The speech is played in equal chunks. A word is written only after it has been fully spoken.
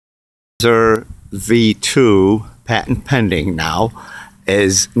V2 patent pending now.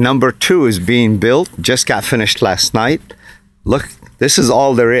 Is number 2 is being built, just got finished last night. Look, this is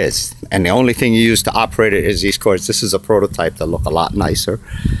all there is, and the only thing you use to operate it is these cords. This is a prototype that look a lot nicer,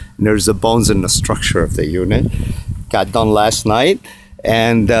 and there's the bones in the structure of the unit. Got done last night,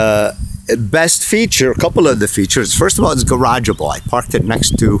 and best feature, a couple of the features. First of all, it's garageable. I parked it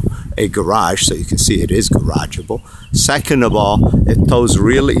next to a garage, so you can see it is garageable. Second of all, it tows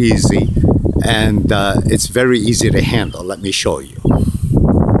real easy, and it's very easy to handle. Let me show you.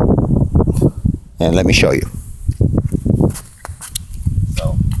 And let me show you.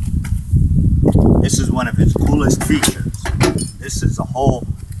 So, this is one of its coolest features. This is a whole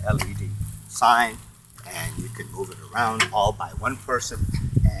LED sign, and you can move it around all by one person,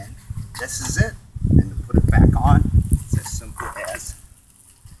 and this is it. And to put it back on, it's as simple as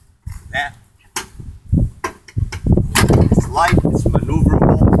that. It's light, it's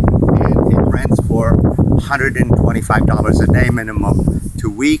maneuverable, and it rents for $125 a day minimum,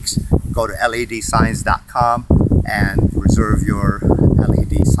 2 weeks. Go to LEDSIGNZ.com and reserve your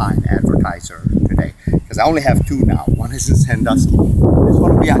LED sign advertiser today. Because I only have 2 now. One is in Sandusky. This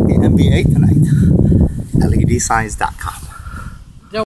one will be at the NBA tonight. LEDSIGNZ.com.